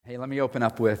Hey, let me open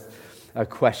up with a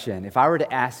question. If I were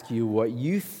to ask you what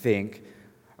you think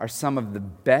are some of the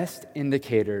best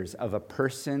indicators of a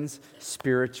person's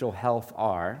spiritual health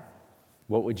are,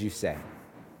 what would you say?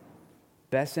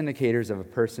 Best indicators of a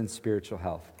person's spiritual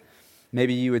health.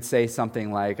 Maybe you would say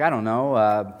something like, I don't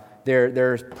know,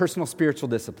 their personal spiritual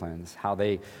disciplines, how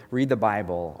they read the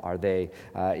Bible, are they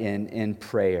in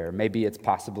prayer? Maybe it's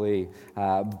possibly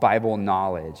Bible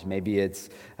knowledge. Maybe it's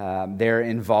their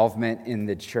involvement in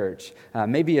the church.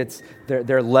 Maybe it's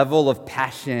their level of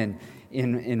passion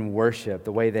in worship,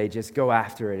 the way they just go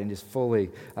after it and just fully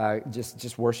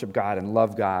just worship God and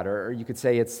love God. Or you could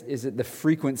say is it the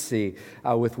frequency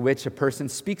with which a person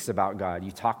speaks about God?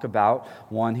 You talk about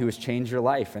one who has changed your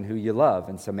life and who you love,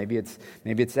 and so maybe it's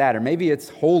that, or maybe it's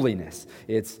holiness.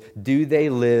 It's do they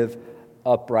live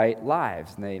upright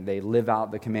lives? And they live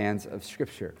out the commands of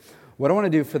Scripture. What I want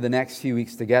to do for the next few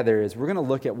weeks together is we're going to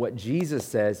look at what Jesus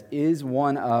says is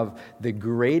one of the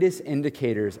greatest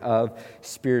indicators of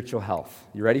spiritual health.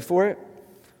 You ready for it?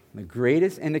 The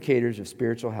greatest indicators of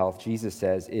spiritual health, Jesus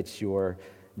says, it's your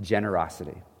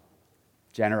generosity.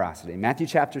 Generosity. Matthew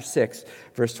chapter 6,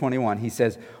 verse 21, he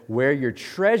says, where your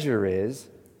treasure is,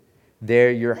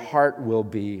 there your heart will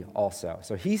be also.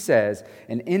 So he says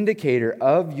an indicator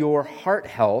of your heart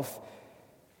health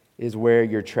is where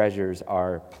your treasures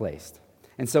are placed.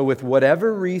 And so with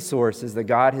whatever resources that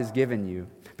God has given you,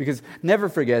 because never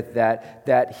forget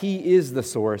that He is the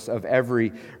source of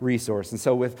every resource. And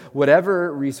so with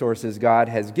whatever resources God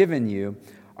has given you,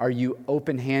 are you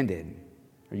open-handed?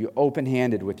 Are you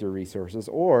open-handed with your resources,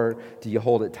 or do you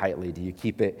hold it tightly? Do you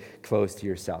keep it close to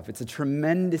yourself? It's a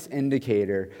tremendous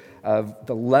indicator of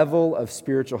the level of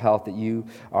spiritual health that you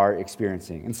are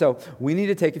experiencing. And so we need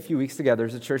to take a few weeks together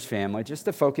as a church family just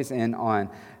to focus in on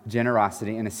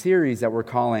generosity in a series that we're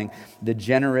calling The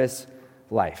Generous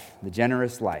Life. The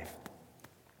Generous Life.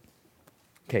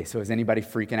 Okay, so is anybody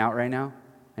freaking out right now?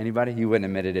 Anybody? You wouldn't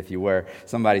admit it if you were.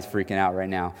 Somebody's freaking out right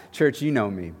now. Church, you know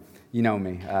me. You know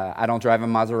me. I don't drive a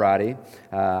Maserati.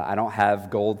 I don't have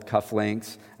gold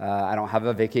cufflinks. I don't have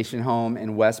a vacation home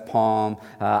in West Palm.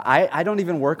 I don't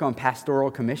even work on pastoral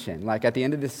commission. Like at the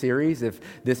end of this series, if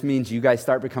this means you guys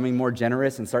start becoming more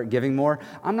generous and start giving more,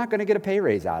 I'm not going to get a pay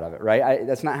raise out of it, right?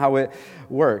 That's not how it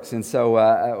works. And so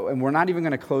and we're not even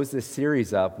going to close this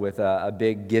series up with a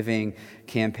big giving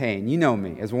campaign. You know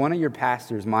me. As one of your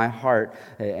pastors, my heart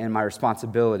and my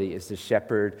responsibility is to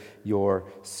shepherd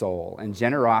your soul. And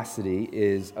generosity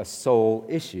is a soul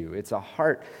issue. It's a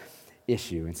heart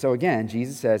issue. And so again,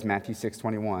 Jesus says, Matthew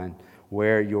 6:21,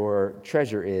 where your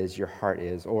treasure is, your heart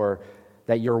is, or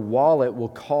that your wallet will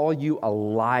call you a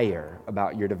liar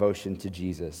about your devotion to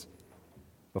Jesus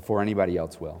before anybody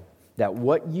else will. That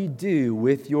what you do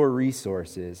with your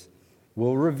resources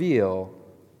will reveal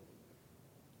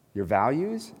your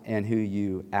values and who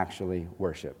you actually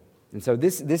worship. And so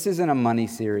this isn't a money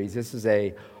series. This is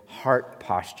a heart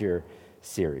posture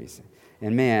series.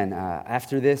 And man,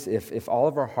 after this, if all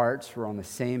of our hearts were on the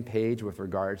same page with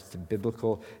regards to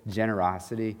biblical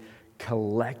generosity,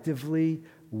 collectively,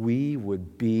 we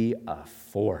would be a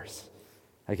force.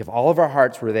 Like if all of our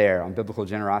hearts were there on biblical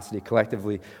generosity,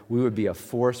 collectively, we would be a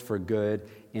force for good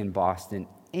in Boston.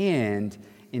 And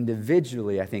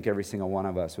individually, I think every single one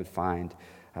of us would find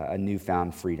a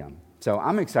newfound freedom. So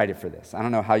I'm excited for this. I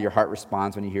don't know how your heart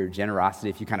responds when you hear generosity,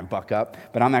 if you kind of buck up,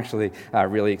 but I'm actually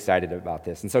really excited about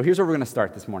this. And so here's where we're going to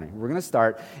start this morning. We're going to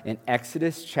start in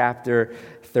Exodus chapter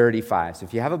 35. So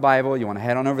if you have a Bible, you want to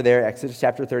head on over there, Exodus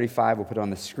chapter 35. We'll put it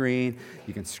on the screen.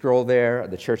 You can scroll there.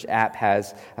 The church app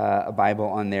has a Bible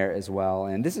on there as well.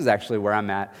 And this is actually where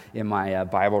I'm at in my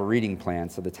Bible reading plan.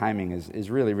 So the timing is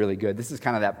really, really good. This is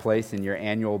kind of that place in your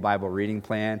annual Bible reading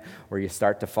plan where you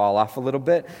start to fall off a little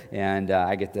bit, and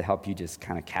I get to help you just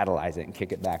kind of catalyze it and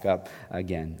kick it back up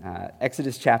again.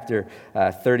 Exodus chapter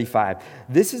 35.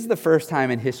 This is the first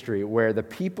time in history where the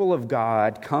people of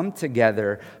God come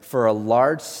together for a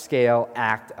large-scale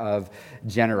act of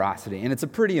generosity. And it's a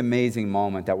pretty amazing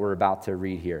moment that we're about to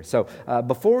read here. So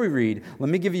before we read, let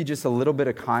me give you just a little bit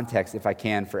of context, if I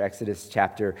can, for Exodus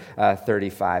chapter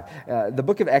 35. The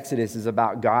book of Exodus is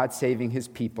about God saving his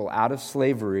people out of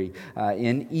slavery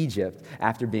in Egypt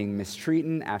after being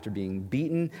mistreated, after being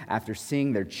beaten, after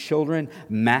seeing their children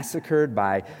massacred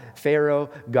by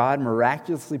Pharaoh. God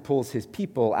miraculously pulls his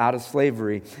people out of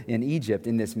slavery in Egypt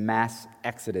in this mass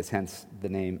exodus, hence the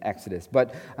name Exodus.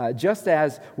 But just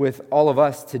as with all of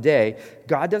us today,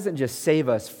 God doesn't just save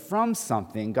us from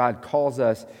something, God calls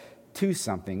us to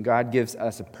something. God gives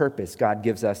us a purpose. God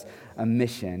gives us a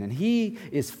mission. And he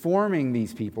is forming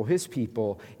these people, his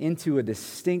people, into a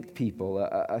distinct people,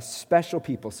 a special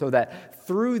people, so that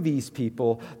through these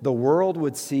people, the world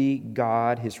would see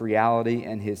God, his reality,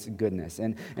 and his goodness.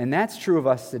 And that's true of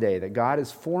us today, that God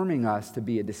is forming us to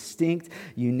be a distinct,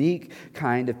 unique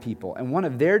kind of people. And one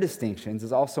of their distinctions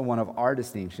is also one of our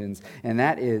distinctions, and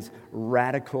that is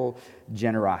radical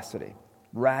generosity.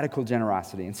 Radical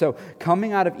generosity. And so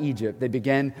coming out of Egypt, they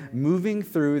began moving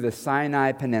through the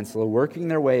Sinai Peninsula, working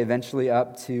their way eventually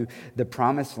up to the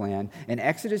Promised Land. In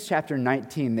Exodus chapter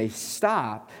 19, they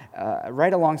stop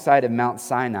right alongside of Mount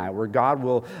Sinai, where God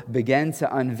will begin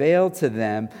to unveil to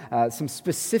them some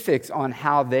specifics on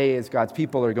how they, as God's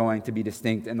people, are going to be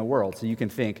distinct in the world. So you can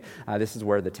think this is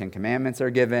where the Ten Commandments are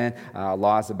given,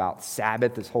 laws about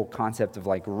Sabbath, this whole concept of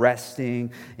like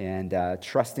resting and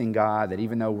trusting God, that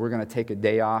even though we're going to take a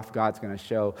day off, God's going to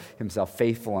show himself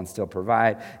faithful and still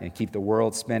provide and keep the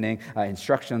world spinning.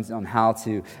 Instructions on how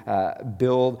to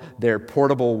build their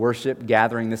portable worship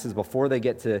gathering. This is before they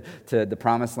get to the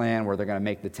Promised Land, where they're going to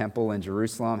make the temple in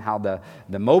Jerusalem. How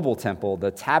the mobile temple,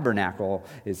 the tabernacle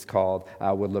is called,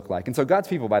 would look like. And so God's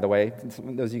people, by the way,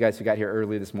 those of you guys who got here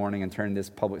early this morning and turned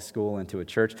this public school into a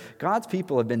church, God's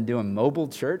people have been doing mobile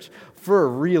church for a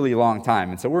really long time.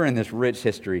 And so we're in this rich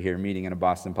history here, meeting in a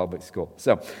Boston public school.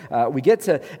 So we get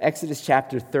to Exodus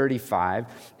chapter 35,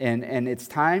 and it's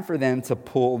time for them to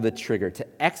pull the trigger, to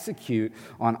execute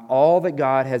on all that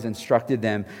God has instructed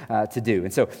them to do.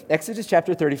 And so Exodus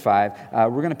chapter 35, we're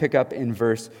going to pick up in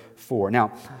verse 4.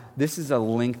 Now, this is a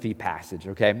lengthy passage,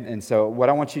 okay? And so what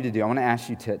I want you to do, I want to ask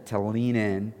you to lean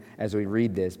in as we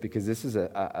read this, because this is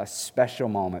a special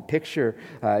moment. Picture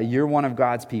you're one of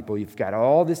God's people. You've got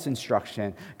all this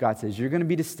instruction. God says, you're going to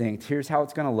be distinct. Here's how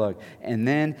it's going to look. And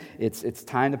then it's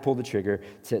time to pull the trigger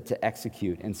to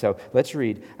execute. And so let's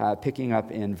read, picking up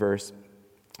in verse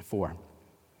 4.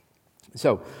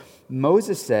 So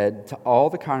Moses said to all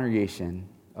the congregation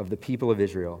of the people of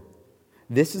Israel,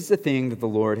 "This is the thing that the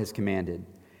Lord has commanded.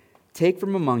 Take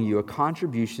from among you a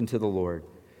contribution to the Lord.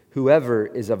 Whoever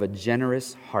is of a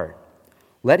generous heart,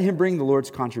 let him bring the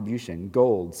Lord's contribution: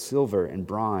 gold, silver, and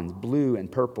bronze, blue and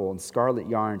purple and scarlet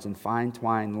yarns and fine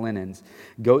twined linens,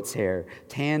 goat's hair,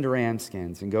 tanned ram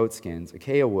skins and goat skins,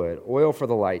 acacia wood, oil for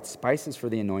the light, spices for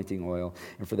the anointing oil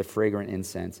and for the fragrant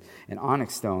incense, and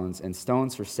onyx stones and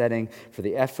stones for setting, for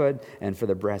the ephod and for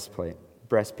the breastpiece.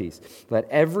 Let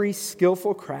every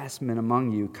skillful craftsman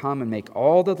among you come and make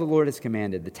all that the Lord has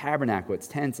commanded: the tabernacle, its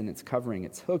tents and its covering,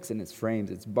 its hooks and its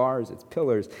frames, its bars, its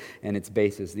pillars and its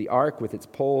bases, the ark with its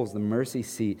poles, the mercy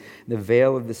seat, the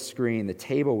veil of the screen, the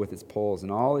table with its poles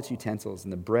and all its utensils,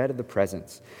 and the bread of the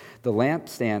presence, the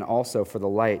lampstand also for the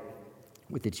light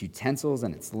with its utensils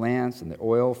and its lamps, and the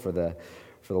oil for the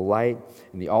light,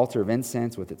 and the altar of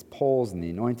incense with its poles, and the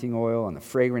anointing oil, and the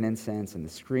fragrant incense, and the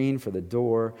screen for the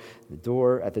door,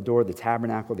 at the door of the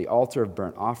tabernacle, the altar of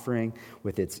burnt offering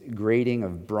with its grating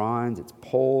of bronze, its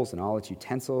poles and all its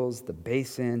utensils, the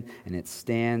basin and its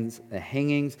stands, the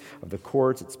hangings of the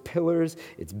courts, its pillars,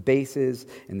 its bases,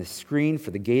 and the screen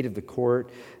for the gate of the court,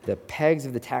 the pegs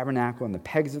of the tabernacle and the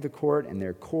pegs of the court and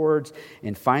their cords,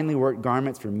 and finely worked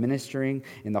garments for ministering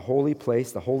in the holy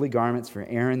place, the holy garments for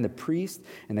Aaron the priest,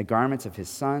 and the garments of his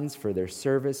sons for their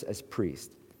service as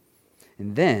priests."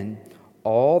 And then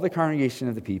all the congregation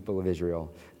of the people of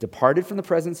Israel departed from the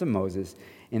presence of Moses,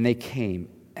 and they came,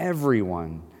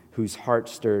 everyone whose heart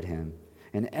stirred him,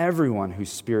 and everyone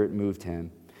whose spirit moved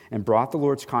him, and brought the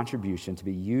Lord's contribution to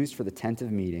be used for the tent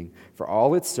of meeting, for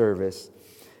all its service,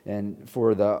 and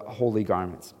for the holy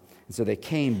garments. And so they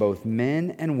came, both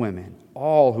men and women,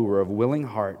 all who were of willing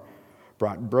heart,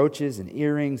 brought brooches and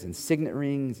earrings and signet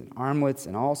rings and armlets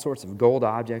and all sorts of gold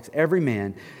objects, every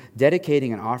man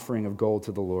dedicating an offering of gold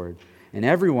to the Lord. And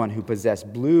everyone who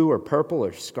possessed blue or purple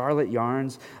or scarlet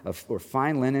yarns or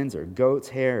fine linens or goat's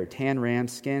hair or tan ram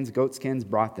skins, goat skins,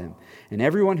 brought them. And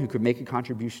everyone who could make a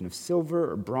contribution of silver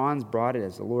or bronze brought it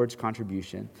as the Lord's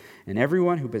contribution. And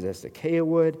everyone who possessed acacia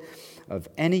wood of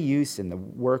any use in the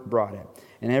work brought it.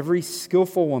 And every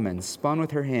skillful woman spun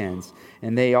with her hands,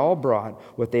 and they all brought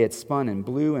what they had spun in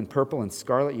blue and purple and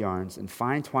scarlet yarns and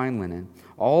fine twined linen.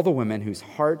 All the women whose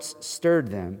hearts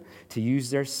stirred them to use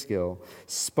their skill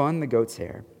spun the goat's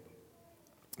hair.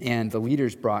 And the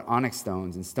leaders brought onyx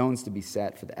stones and stones to be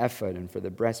set for the ephod and for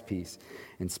the breastpiece,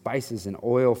 and spices and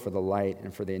oil for the light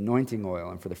and for the anointing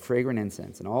oil and for the fragrant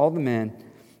incense. And all the men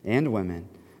and women,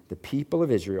 the people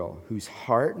of Israel, whose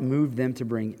heart moved them to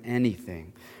bring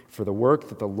anything for the work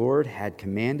that the Lord had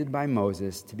commanded by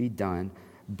Moses to be done,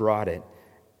 brought it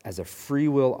as a free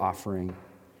will offering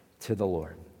to the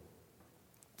Lord.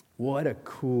 What a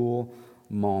cool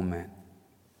moment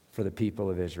for the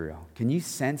people of Israel. Can you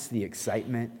sense the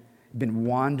excitement? Been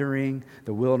wandering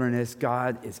the wilderness.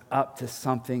 God is up to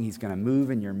something. He's going to move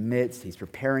in your midst. He's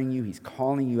preparing you. He's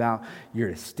calling you out.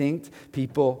 You're distinct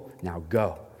people. Now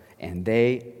go. And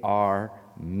they are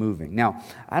moving. Now,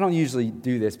 I don't usually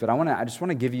do this, but I just want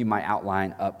to give you my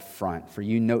outline up front for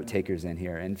you note takers in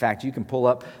here. In fact, you can pull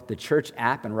up the church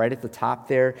app, and right at the top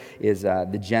there is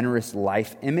the Generous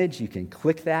Life image. You can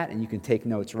click that, and you can take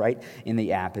notes right in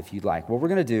the app if you'd like. What we're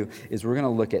going to do is we're going to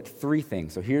look at three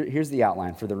things. So here's the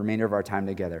outline for the remainder of our time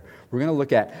together. We're going to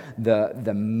look at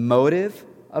the motive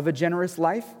of a generous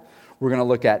life. We're going to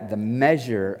look at the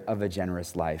measure of a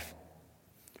generous life,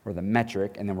 or the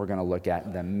metric, and then we're going to look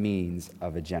at the means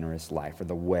of a generous life, or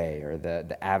the way, or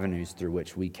the avenues through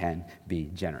which we can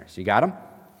be generous. You got them?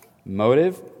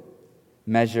 Motive,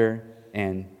 measure,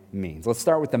 and means. Let's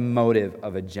start with the motive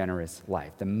of a generous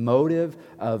life. The motive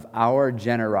of our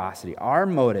generosity. Our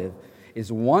motive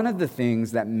is one of the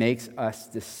things that makes us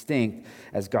distinct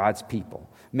as God's people,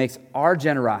 makes our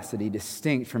generosity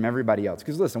distinct from everybody else.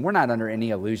 Because listen, we're not under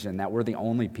any illusion that we're the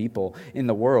only people in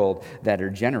the world that are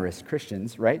generous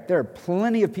Christians, right? There are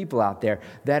plenty of people out there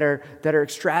that are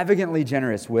extravagantly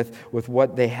generous with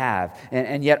what they have,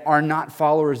 and yet are not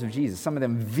followers of Jesus. Some of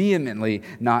them vehemently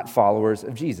not followers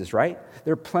of Jesus, right?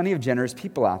 There are plenty of generous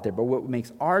people out there, but what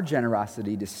makes our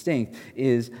generosity distinct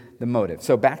is the motive.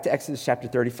 So back to Exodus chapter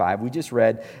 35, we just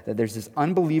read that there's this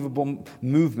unbelievable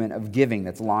movement of giving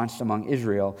that's launched among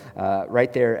Israel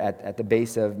right there at the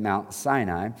base of Mount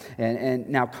Sinai. And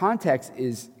now context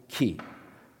is key.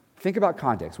 Think about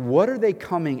context. What are they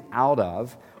coming out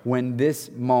of when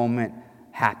this moment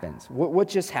happens? What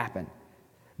just happened?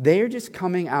 They are just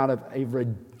coming out of a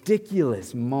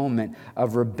ridiculous moment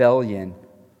of rebellion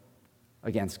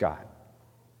against God.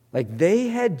 Like they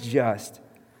had just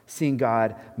seen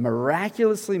God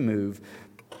miraculously move,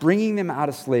 bringing them out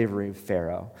of slavery with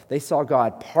Pharaoh. They saw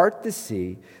God part the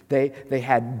sea. They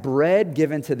had bread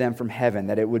given to them from heaven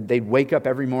that they'd wake up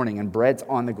every morning and bread's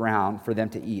on the ground for them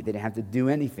to eat. They didn't have to do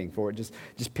anything for it. Just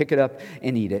pick it up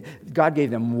and eat it. God gave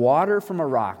them water from a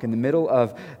rock in the middle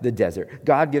of the desert.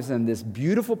 God gives them this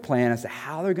beautiful plan as to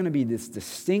how they're going to be this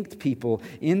distinct people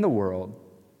in the world.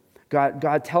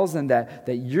 God tells them that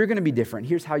you're going to be different.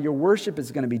 Here's how your worship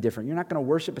is going to be different. You're not going to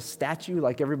worship a statue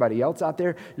like everybody else out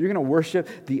there. You're going to worship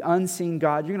the unseen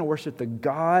God. You're going to worship the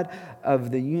God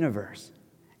of the universe.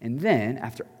 And then,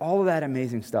 after all of that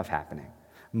amazing stuff happening,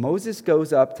 Moses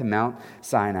goes up to Mount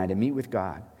Sinai to meet with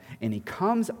God. And he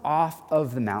comes off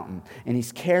of the mountain, and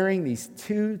he's carrying these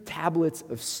 2 tablets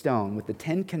of stone with the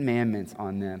 10 commandments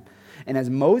on them. And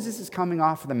as Moses is coming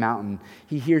off of the mountain,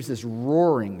 he hears this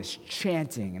roaring, this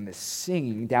chanting, and this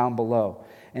singing down below.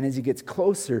 And as he gets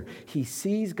closer, he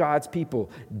sees God's people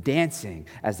dancing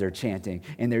as they're chanting.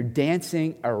 And they're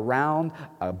dancing around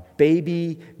a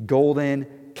baby golden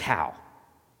cow.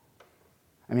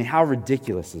 I mean, how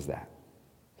ridiculous is that?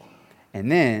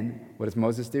 And then, what does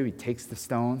Moses do? He takes the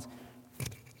stones,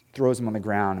 throws them on the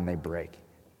ground, and they break.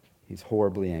 He's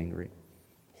horribly angry.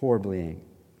 Horribly angry.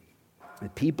 The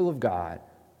people of God,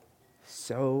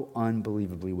 so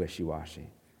unbelievably wishy-washy.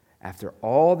 After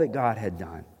all that God had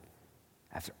done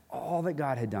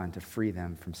to free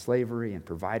them from slavery and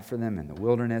provide for them in the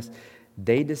wilderness,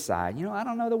 they decide, I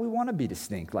don't know that we want to be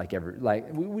distinct we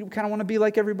kind of want to be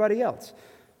like everybody else.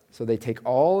 So they take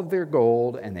all of their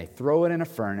gold and they throw it in a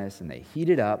furnace and they heat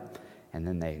it up, and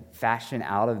then they fashion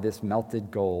out of this melted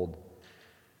gold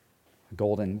a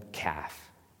golden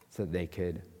calf so that they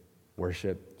could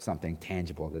worship something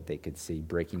tangible that they could see,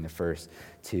 breaking the first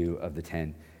 2 of the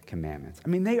 10 commandments. I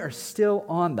mean, they are still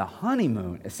on the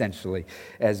honeymoon, essentially,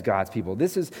 as God's people.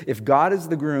 This is, if God is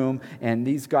the groom and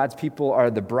these God's people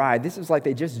are the bride, this is like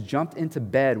they just jumped into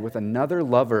bed with another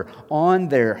lover on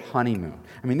their honeymoon.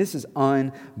 I mean, this is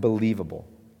unbelievable.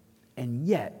 And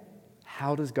yet,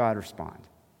 how does God respond?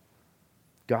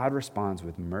 God responds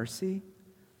with mercy.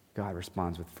 God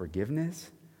responds with forgiveness.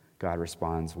 God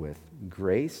responds with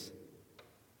grace.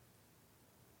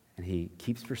 And he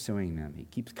keeps pursuing them. He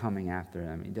keeps coming after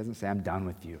them. He doesn't say, I'm done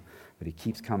with you, but he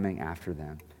keeps coming after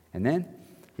them. And then,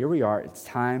 here we are. It's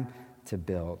time to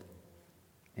build.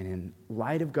 And in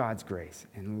light of God's grace,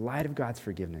 in light of God's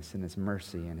forgiveness and his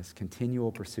mercy and his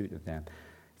continual pursuit of them,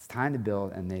 it's time to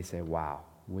build. And they say, wow,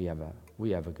 we have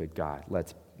a good God.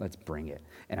 Let's bring it.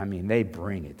 And I mean, they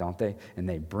bring it, don't they? And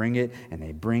they bring it, and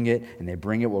they bring it, and they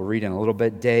bring it. We'll read in a little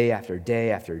bit, day after day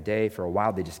after day. For a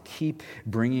while, they just keep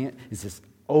bringing it. It's this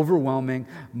overwhelming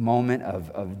moment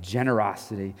of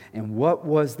generosity. And what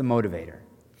was the motivator?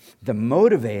 The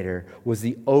motivator was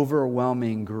the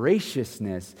overwhelming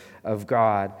graciousness of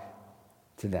God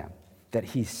to them, that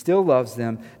he still loves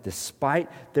them despite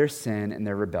their sin and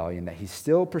their rebellion, that he's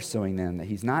still pursuing them, that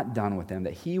he's not done with them,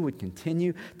 that he would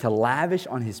continue to lavish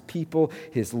on his people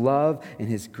his love and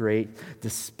his grace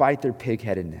despite their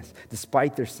pig-headedness,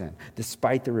 despite their sin,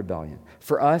 despite their rebellion.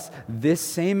 For us, this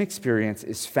same experience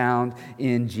is found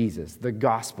in Jesus, the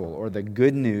gospel or the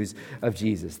good news of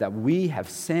Jesus, that we have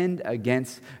sinned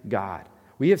against God.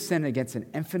 We have sinned against an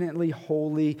infinitely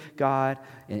holy God,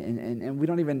 and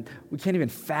we can't even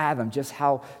fathom just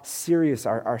how serious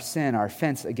our sin, our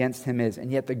offense against him is.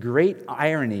 And yet the great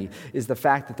irony is the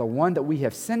fact that the one that we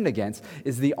have sinned against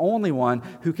is the only one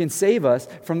who can save us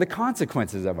from the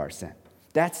consequences of our sin.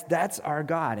 That's our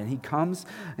God, and he comes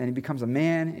and he becomes a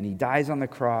man and he dies on the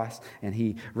cross and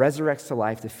he resurrects to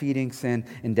life, defeating sin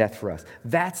and death for us.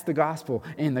 That's the gospel,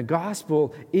 and the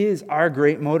gospel is our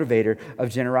great motivator of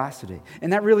generosity.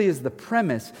 And that really is the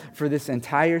premise for this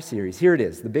entire series. Here it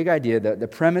is, the big idea, the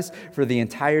premise for the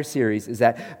entire series is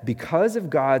that because of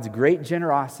God's great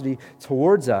generosity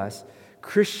towards us,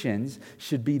 Christians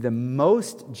should be the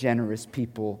most generous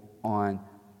people on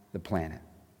the planet.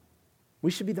 We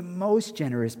should be the most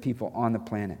generous people on the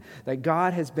planet. That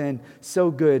God has been so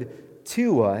good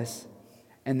to us,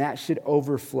 and that should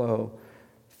overflow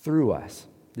through us.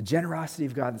 The generosity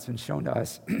of God that's been shown to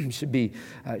us should be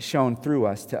shown through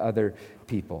us to other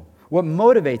people. What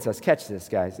motivates us, catch this,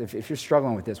 guys, if you're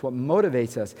struggling with this, what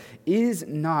motivates us is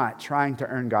not trying to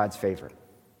earn God's favor.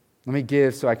 Let me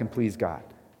give so I can please God.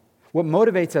 What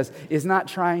motivates us is not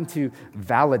trying to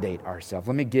validate ourselves.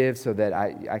 Let me give so that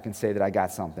I can say that I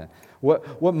got something. What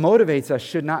motivates us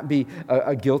should not be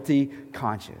a guilty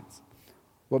conscience.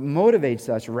 What motivates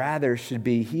us rather should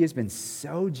be, he has been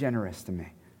so generous to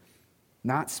me,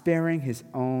 not sparing his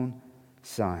own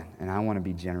son, and I want to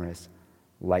be generous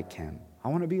like him. I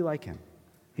want to be like him.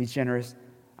 He's generous.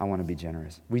 I want to be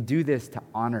generous. We do this to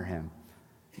honor him,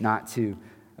 not to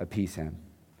appease him.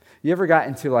 You ever got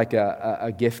into like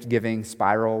a gift-giving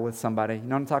spiral with somebody? You know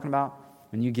what I'm talking about?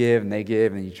 When you give and they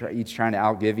give and each trying to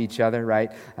outgive each other,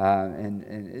 right? And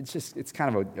it's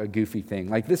kind of a goofy thing.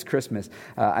 Like this Christmas,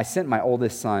 I sent my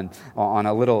oldest son on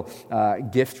a little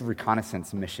gift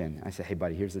reconnaissance mission. I said, hey,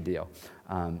 buddy, here's the deal.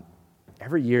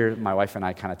 Every year, my wife and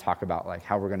I kind of talk about like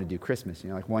how we're going to do Christmas.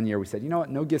 You know, like one year we said, you know what,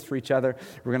 no gifts for each other.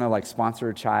 We're going to like sponsor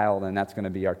a child, and that's going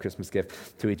to be our Christmas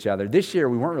gift to each other. This year,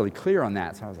 we weren't really clear on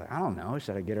that. So I was like, I don't know.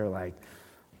 Should I get her like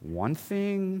one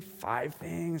thing, 5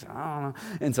 things? I don't know.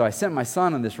 And so I sent my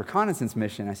son on this reconnaissance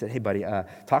mission. I said, hey, buddy,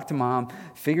 talk to mom,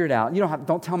 figure it out. You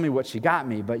don't tell me what she got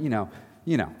me, but you know.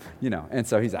 And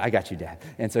so he's like, I got you, Dad.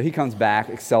 And so he comes back,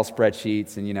 Excel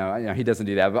spreadsheets, and he doesn't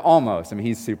do that, but almost. I mean,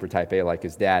 he's super type A like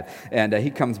his dad. And he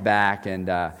comes back and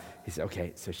he said,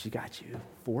 okay, so she got you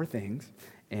 4 things.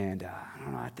 And I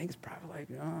don't know, I think it's probably like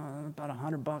about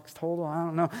 $100 total. I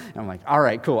don't know. And I'm like, all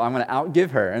right, cool. I'm going to outgive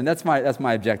her. And that's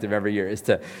my objective every year is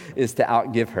to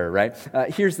outgive her, right?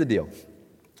 Here's the deal.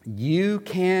 You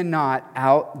cannot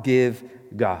outgive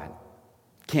God.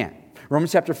 Can't.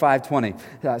 Romans chapter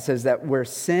 5:20 says that where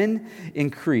sin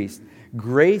increased,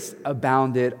 grace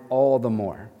abounded all the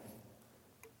more.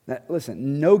 Now,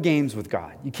 listen, no games with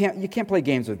God. You can't play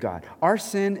games with God. Our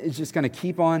sin is just going to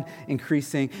keep on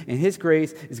increasing, and his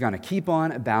grace is going to keep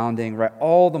on abounding, right,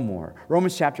 all the more.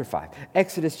 Romans chapter 5,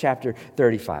 Exodus chapter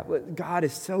 35. God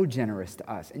is so generous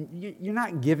to us, and you're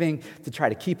not giving to try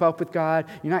to keep up with God.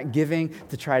 You're not giving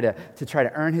to try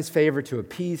to earn his favor, to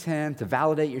appease him, to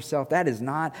validate yourself. That is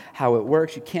not how it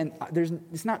works.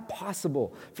 It's not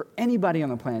possible for anybody on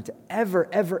the planet to ever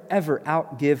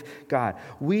outgive God.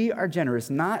 We are generous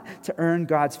not to earn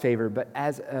God's favor, but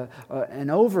as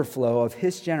an overflow of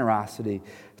his generosity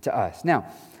to us. Now,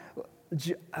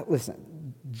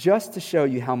 listen, just to show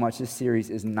you how much this series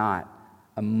is not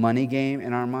a money game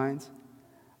in our minds,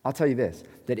 I'll tell you this,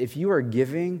 that if you are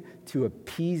giving to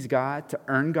appease God, to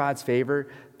earn God's favor,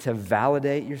 to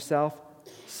validate yourself,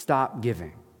 stop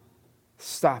giving.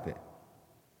 Stop it.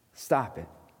 Stop it.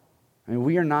 I mean,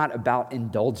 we are not about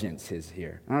indulgences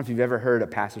here. I don't know if you've ever heard a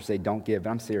pastor say, don't give,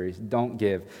 but I'm serious. Don't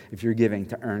give if you're giving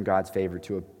to earn God's favor,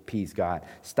 to appease God.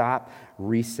 Stop,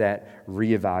 reset,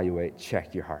 reevaluate,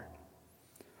 check your heart.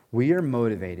 We are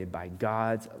motivated by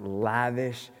God's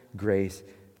lavish grace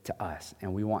to us,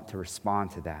 and we want to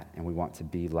respond to that, and we want to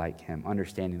be like him,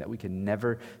 understanding that we can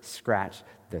never scratch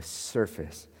the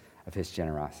surface of his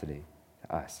generosity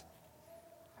to us.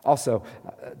 Also,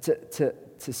 to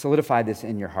solidify this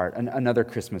in your heart, another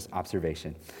Christmas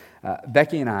observation.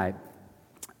 Becky and I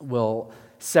will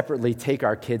separately take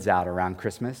our kids out around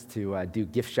Christmas to do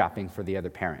gift shopping for the other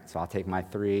parents. So I'll take my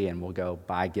 3 and we'll go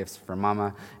buy gifts for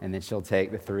Mama, and then she'll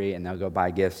take the 3 and they'll go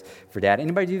buy gifts for Dad.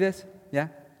 Anybody do this? Yeah?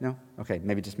 No? Okay,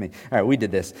 maybe just me. All right, we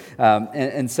did this.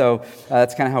 So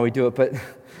that's kind of how we do it. But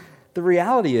the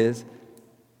reality is,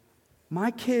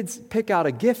 my kids pick out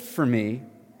a gift for me,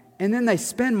 and then they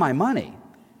spend my money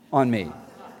on me,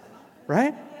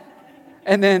 right?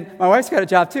 And then my wife's got a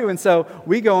job too, and so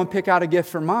we go and pick out a gift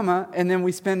for Mama, and then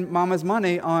we spend Mama's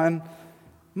money on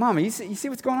Mama. You see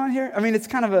what's going on here? I mean, it's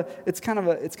kind of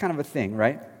a thing,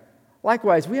 right?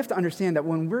 Likewise, we have to understand that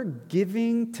when we're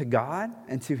giving to God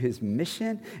and to His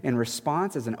mission in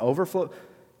response as an overflow,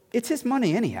 it's His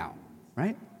money anyhow,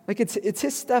 right? Like it's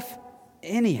His stuff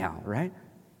anyhow, right?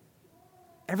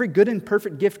 Every good and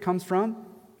perfect gift comes from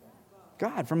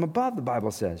God, from above, the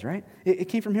Bible says, right? It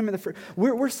came from Him in the first.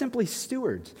 We're simply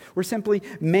stewards. We're simply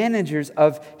managers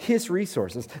of His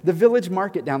resources. The village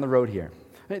market down the road here.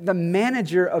 The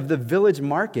manager of the village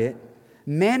market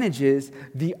manages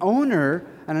the owner,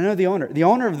 and I know the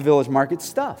owner of the village market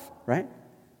stuff, right?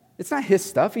 It's not his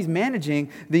stuff. He's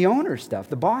managing the owner's stuff.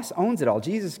 The boss owns it all.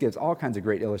 Jesus gives all kinds of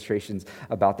great illustrations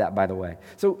about that, by the way.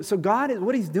 So God,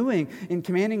 what He's doing in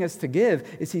commanding us to give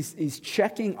is He's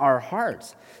checking our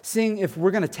hearts, seeing if we're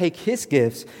going to take His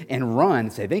gifts and run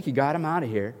and say, thank you, God, I'm out of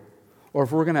here. Or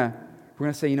if we're going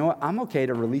to say, you know what, I'm okay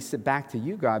to release it back to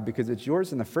you, God, because it's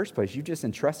yours in the first place. You just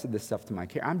entrusted this stuff to my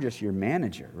care. I'm just your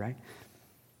manager, right?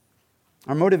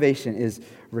 Our motivation is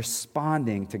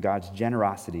responding to God's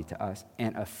generosity to us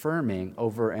and affirming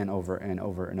over and over and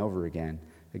over and over again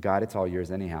that, God, it's all yours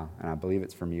anyhow, and I believe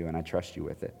it's from you, and I trust you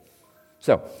with it.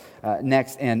 So,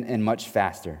 next, and much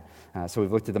faster. So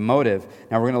we've looked at the motive.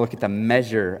 Now we're going to look at the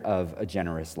measure of a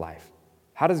generous life.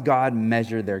 How does God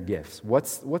measure their gifts?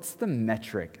 What's the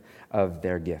metric of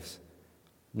their gifts?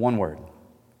 One word: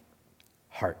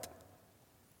 heart.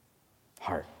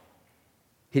 Heart.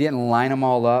 He didn't line them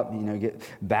all up, get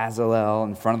Bezalel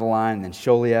in front of the line, and then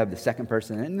Sholiab, the second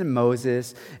person, and then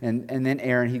Moses, and then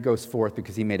Aaron. He goes forth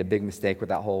because he made a big mistake with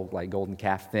that whole golden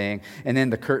calf thing. And then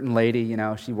the curtain lady,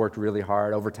 she worked really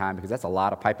hard overtime because that's a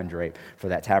lot of pipe and drape for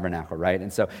that tabernacle, right?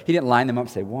 And so he didn't line them up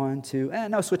and say, 1, 2,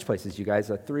 no, switch places, you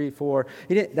guys, 3, 4.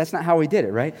 That's not how he did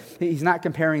it, right? He's not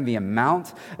comparing the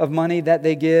amount of money that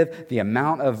they give, the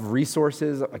amount of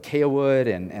resources, acacia wood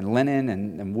and linen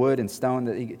and wood and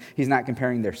stone. He's not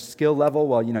comparing their skill level.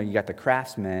 Well, you got the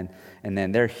craftsmen, and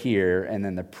then they're here, and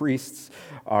then the priests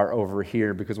are over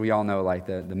here, because we all know,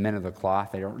 the men of the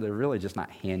cloth, they're really just not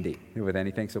handy with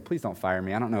anything. So please don't fire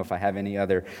me. I don't know if I have any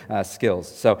other skills.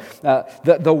 So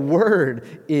the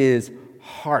word is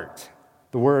heart.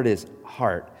 The word is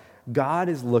heart. God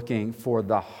is looking for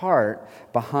the heart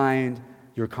behind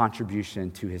your contribution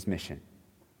to His mission.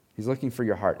 He's looking for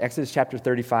your heart. Exodus chapter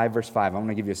 35, verse 5. I'm going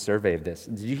to give you a survey of this.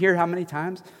 Did you hear how many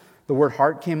times the word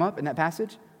heart came up in that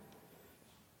passage?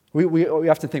 We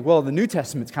often think, well, the New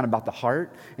Testament's kind of about the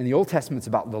heart, and the Old Testament's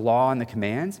about the law and the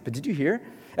commands. But did you hear?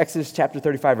 Exodus chapter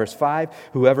 35, verse 5,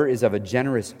 whoever is of a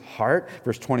generous heart.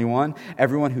 Verse 21,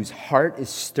 everyone whose heart is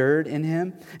stirred in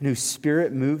him and whose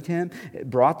spirit moved him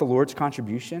brought the Lord's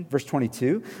contribution. Verse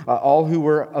 22, all who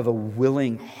were of a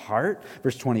willing heart.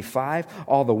 Verse 25,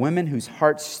 all the women whose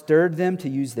hearts stirred them to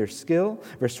use their skill.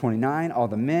 Verse 29, all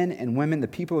the men and women, the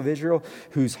people of Israel,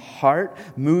 whose heart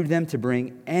moved them to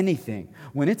bring anything.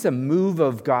 When it's a move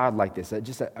of God like this,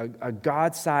 just a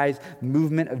God-sized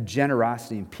movement of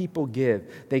generosity, and people give,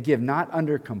 they give not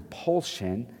under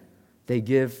compulsion, they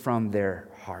give from their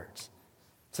hearts.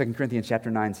 2 Corinthians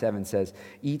chapter 9, 7 says,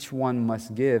 each one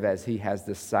must give as he has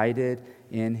decided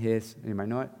in his, anybody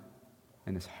know it?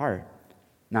 In his heart,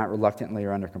 not reluctantly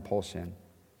or under compulsion.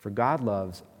 For God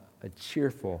loves a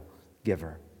cheerful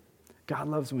giver. God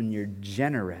loves when you're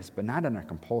generous, but not under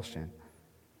compulsion.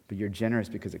 But you're generous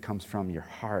because it comes from your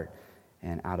heart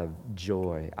and out of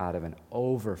joy, out of an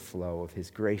overflow of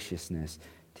His graciousness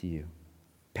to you.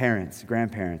 Parents,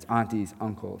 grandparents, aunties,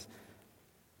 uncles.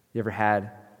 You ever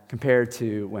had, compared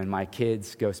to when my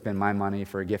kids go spend my money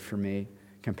for a gift for me,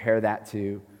 compare that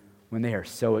to when they are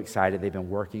so excited they've been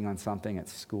working on something at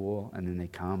school, and then they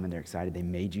come and they're excited they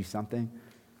made you something?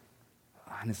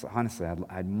 Honestly,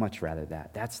 I'd much rather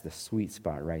that. That's the sweet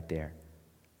spot right there.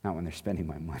 Not when they're spending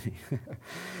my money.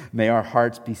 May our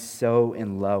hearts be so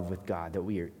in love with God that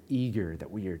we are eager, that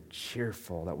we are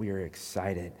cheerful, that we are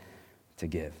excited to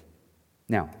give.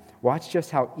 Now, watch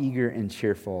just how eager and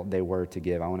cheerful they were to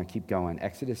give. I want to keep going.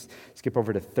 Exodus, skip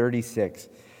over to 36,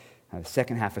 the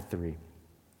second half of 3. It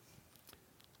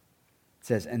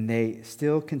says, and they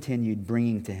still continued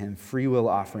bringing to him free will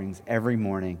offerings every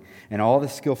morning, and all the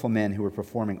skillful men who were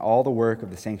performing all the work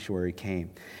of the sanctuary came,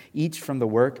 each from the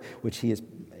work which he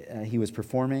he was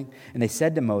performing. And they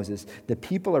said to Moses, "The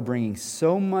people are bringing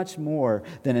so much more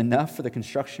than enough for the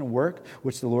construction work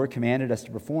which the Lord commanded us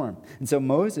to perform." And so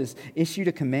Moses issued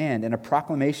a command, and a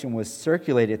proclamation was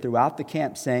circulated throughout the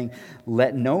camp saying,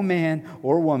 "Let no man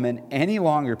or woman any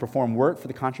longer perform work for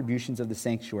the contributions of the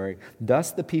sanctuary."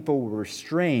 Thus the people were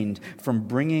restrained from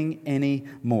bringing any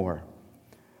more,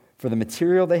 for the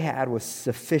material they had was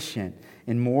sufficient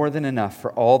and more than enough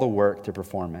for all the work to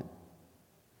perform it.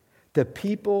 The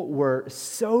people were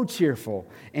so cheerful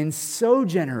and so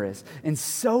generous and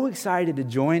so excited to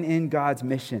join in God's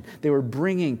mission. They were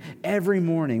bringing every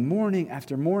morning, morning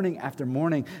after morning after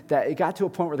morning, that it got to a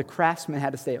point where the craftsmen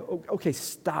had to say, "Okay,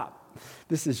 stop.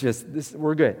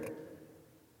 We're good."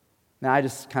 Now, I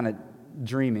just kind of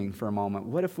dreaming for a moment.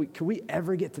 Could we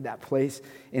ever get to that place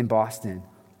in Boston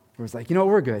where it's like,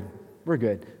 we're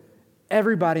good.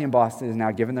 Everybody in Boston is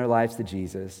now giving their lives to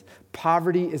Jesus.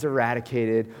 Poverty is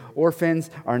eradicated. Orphans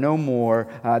are no more.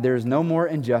 There's no more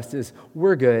injustice.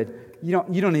 We're good. You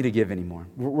don't need to give anymore.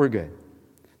 We're good.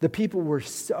 The people were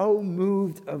so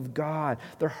moved of God.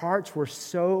 Their hearts were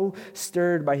so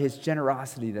stirred by his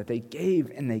generosity that they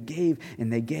gave and they gave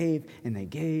and they gave and they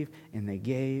gave and they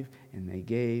gave and they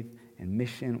gave, and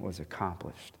mission was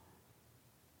accomplished.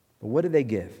 But what did they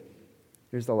give?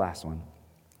 Here's the last one.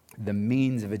 The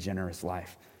means of a generous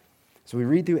life. So we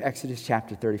read through Exodus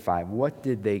chapter 35. What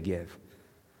did they give?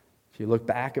 If you look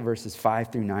back at verses 5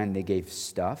 through 9, they gave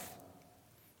stuff.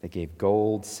 They gave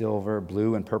gold, silver,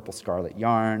 blue and purple scarlet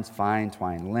yarns, fine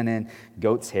twined linen,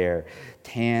 goat's hair,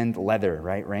 tanned leather,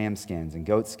 right? Ram skins and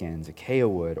goat skins, acacia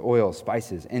wood, oil,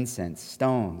 spices, incense,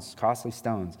 stones, costly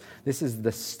stones. This is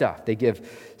the stuff. They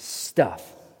give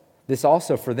stuff. This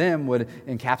also, for them, would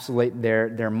encapsulate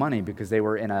their money because they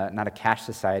were in not a cash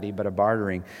society, but a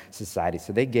bartering society.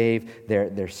 So they gave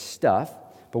their stuff.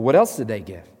 But what else did they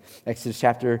give? Exodus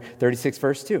chapter 36,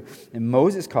 verse 2. And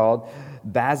Moses called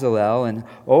Bezalel and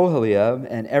Oholiab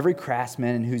and every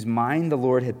craftsman in whose mind the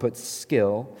Lord had put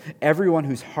skill, everyone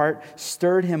whose heart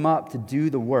stirred him up to do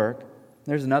the work.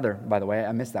 There's another, by the way,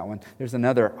 I missed that one. There's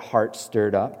another heart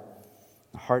stirred up.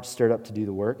 A heart stirred up to do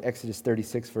the work. Exodus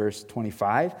 36, verse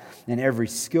 25. And every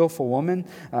skillful woman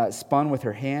spun with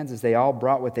her hands as they all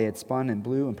brought what they had spun in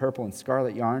blue and purple and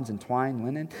scarlet yarns and twine,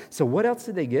 linen. So what else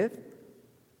did they give?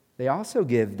 They also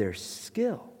give their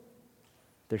skill.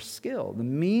 Their skill. The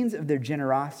means of their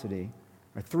generosity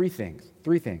are three things.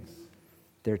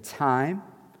 Their time,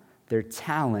 their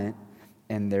talent,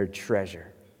 and their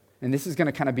treasure. And this is going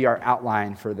to kind of be our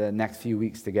outline for the next few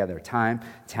weeks together. Time,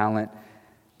 talent,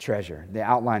 treasure, the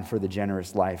outline for the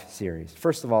Generous Life series.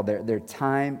 First of all, their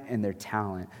time and their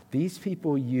talent. These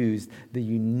people used the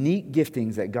unique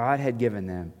giftings that God had given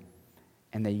them,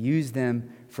 and they used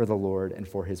them for the Lord and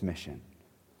for his mission.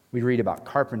 We read about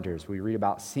carpenters, we read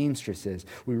about seamstresses,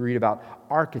 we read about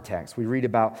architects, we read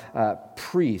about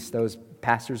priests, those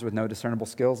pastors with no discernible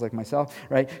skills like myself,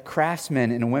 right?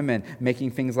 Craftsmen and women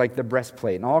making things like the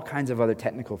breastplate and all kinds of other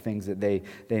technical things that they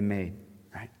made.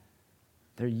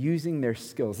 They're using their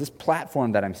skills. This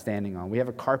platform that I'm standing on, we have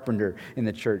a carpenter in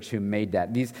the church who made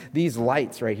that. These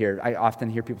lights right here, I often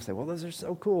hear people say, "Well, those are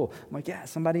so cool." I'm like, yeah,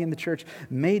 somebody in the church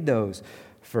made those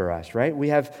for us, right? We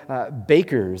have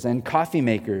bakers and coffee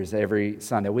makers every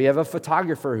Sunday. We have a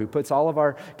photographer who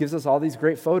gives us all these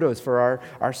great photos for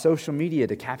our social media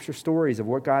to capture stories of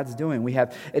what God's doing. We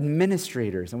have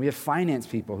administrators and we have finance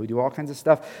people who do all kinds of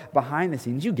stuff behind the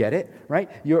scenes. You get it, right?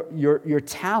 Your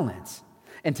talents.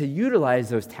 And to utilize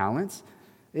those talents,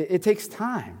 it takes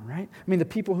time, right? I mean, the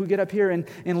people who get up here and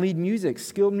lead music,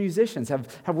 skilled musicians,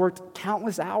 have worked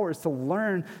countless hours to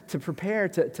learn, to prepare,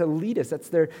 to lead us. That's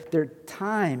their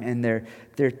time and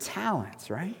their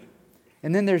talents, right?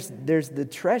 And then there's the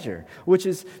treasure, which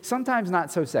is sometimes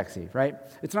not so sexy, right?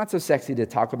 It's not so sexy to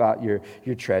talk about your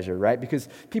treasure, right? Because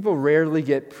people rarely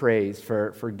get praised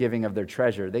for giving of their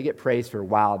treasure. They get praised for,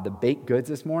 wow, the baked goods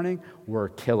this morning were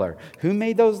killer. Who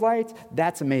made those lights?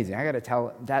 That's amazing. I got to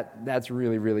tell that's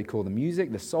really, really cool. The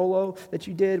music, the solo that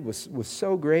you did was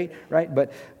so great, right?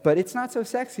 But it's not so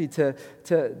sexy to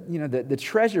the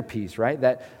treasure piece, right?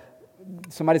 That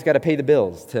somebody's got to pay the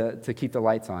bills to keep the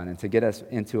lights on and to get us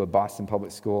into a Boston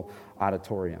Public School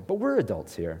auditorium. But we're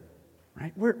adults here,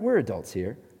 right? We're adults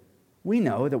here. We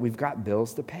know that we've got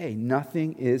bills to pay.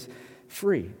 Nothing is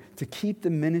free. To keep the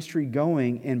ministry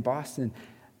going in Boston,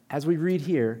 as we read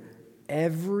here,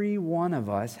 every one of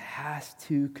us has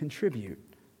to contribute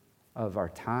of our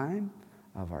time,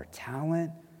 of our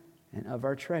talent, and of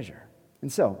our treasure.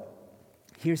 And so,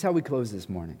 here's how we close this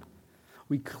morning.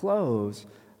 We close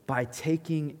by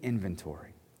taking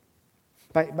inventory,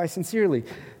 by sincerely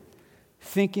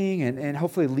thinking and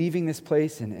hopefully leaving this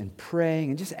place and praying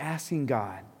and just asking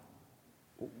God,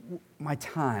 my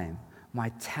time, my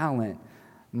talent,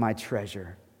 my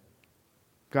treasure.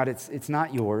 God, it's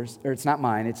not yours, or it's not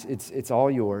mine. It's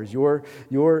all yours. You're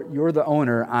the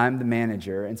owner. I'm the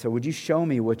manager. And so would you show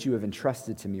me what you have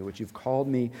entrusted to me, what you've called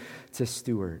me to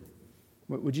steward?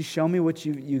 Would you show me what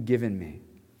you've given me?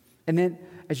 And then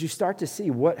as you start to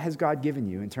see what has God given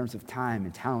you in terms of time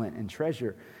and talent and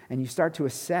treasure, and you start to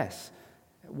assess,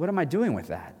 what am I doing with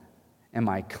that? Am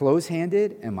I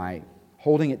close-handed? Am I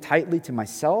holding it tightly to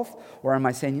myself? Or am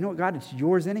I saying, you know what, God, it's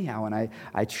yours anyhow, and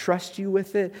I trust you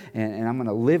with it, and I'm going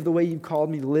to live the way you've called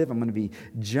me to live. I'm going to be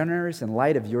generous in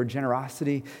light of your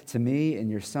generosity to me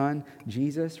and your son,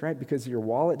 Jesus, right? Because your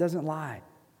wallet doesn't lie.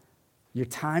 Your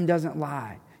time doesn't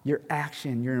lie. Your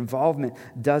action, your involvement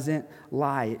doesn't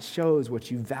lie. It shows what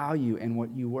you value and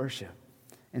what you worship.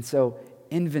 And so,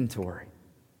 inventory.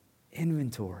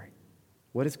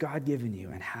 What has God given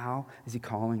you, and how is he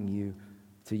calling you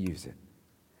to use it?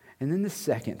 And then the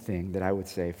second thing that I would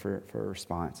say for a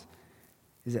response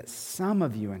is that some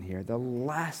of you in here, the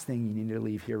last thing you need to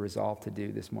leave here resolved to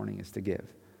do this morning is to give.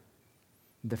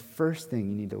 The first thing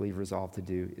you need to leave resolved to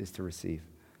do is to receive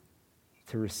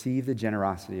the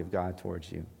generosity of God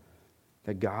towards you.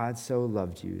 That God so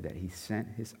loved you that he sent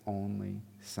his only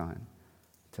son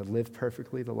to live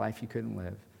perfectly the life you couldn't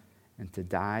live, and to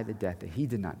die the death that he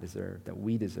did not deserve, that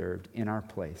we deserved in our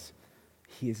place.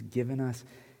 He has given us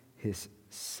his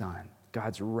son,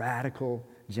 God's radical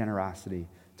generosity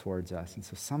towards us. And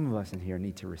so some of us in here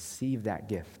need to receive that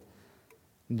gift,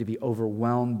 need to be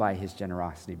overwhelmed by his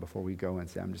generosity before we go and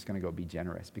say, I'm just going to go be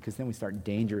generous. Because then we start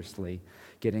dangerously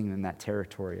getting in that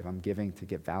territory of I'm giving to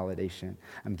get validation.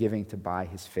 I'm giving to buy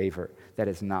his favor. That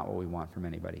is not what we want from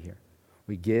anybody here.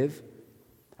 We give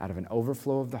out of an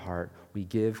overflow of the heart. We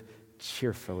give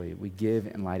cheerfully. We give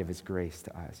in light of his grace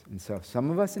to us. And so some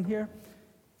of us in here,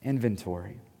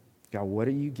 inventory. God, what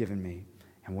are you giving me?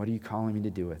 And what are you calling me to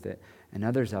do with it? And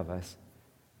others of us,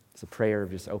 it's a prayer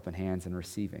of just open hands and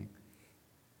receiving.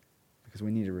 Because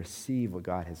we need to receive what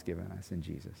God has given us in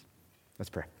Jesus. Let's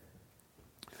pray.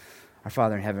 Our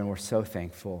Father in heaven, we're so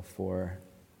thankful for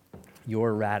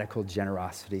your radical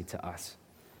generosity to us.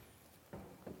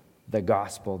 The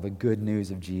gospel, the good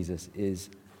news of Jesus is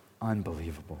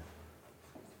unbelievable.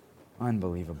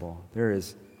 Unbelievable. There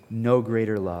is no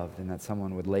greater love than that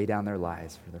someone would lay down their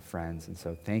lives for their friends. And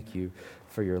so thank you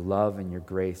for your love and your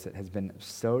grace that has been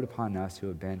bestowed upon us who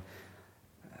have been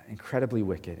incredibly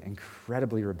wicked,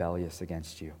 incredibly rebellious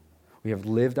against you. We have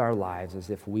lived our lives as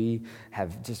if we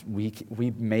have just, we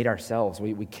made ourselves,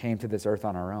 we came to this earth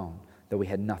on our own, that we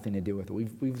had nothing to do with it.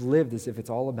 We've lived as if it's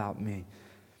all about me.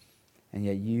 And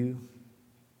yet you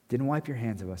didn't wipe your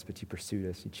hands of us, but you pursued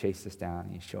us, you chased us down,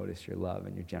 and you showed us your love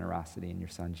and your generosity in your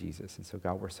son, Jesus. And so,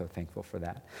 God, we're so thankful for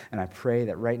that. And I pray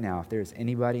that right now, if there's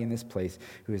anybody in this place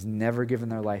who has never given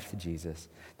their life to Jesus,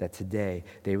 that today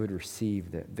they would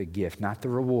receive the gift, not the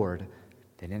reward,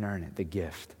 they didn't earn it, the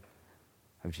gift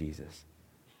of Jesus.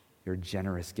 Your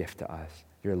generous gift to us,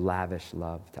 your lavish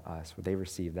love to us. Would they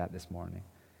receive that this morning?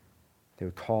 They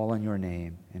would call on your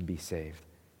name and be saved.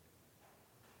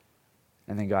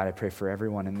 And then, God, I pray for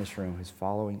everyone in this room who's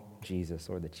following Jesus,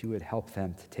 Lord, that you would help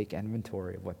them to take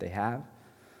inventory of what they have.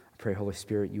 I pray, Holy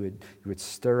Spirit, you would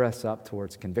stir us up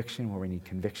towards conviction where we need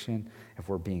conviction, if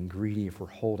we're being greedy, if we're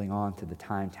holding on to the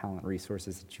time, talent,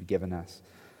 resources that you've given us.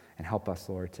 And help us,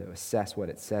 Lord, to assess what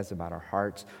it says about our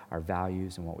hearts, our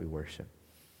values, and what we worship.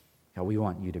 God, we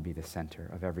want you to be the center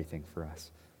of everything for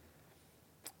us.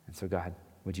 And so, God,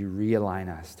 would you realign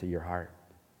us to your heart?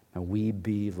 And we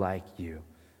be like you.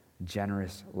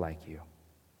 Generous like you.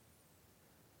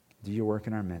 Do your work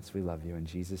in our midst. We love you. In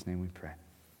Jesus' name we pray.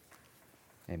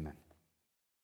 Amen.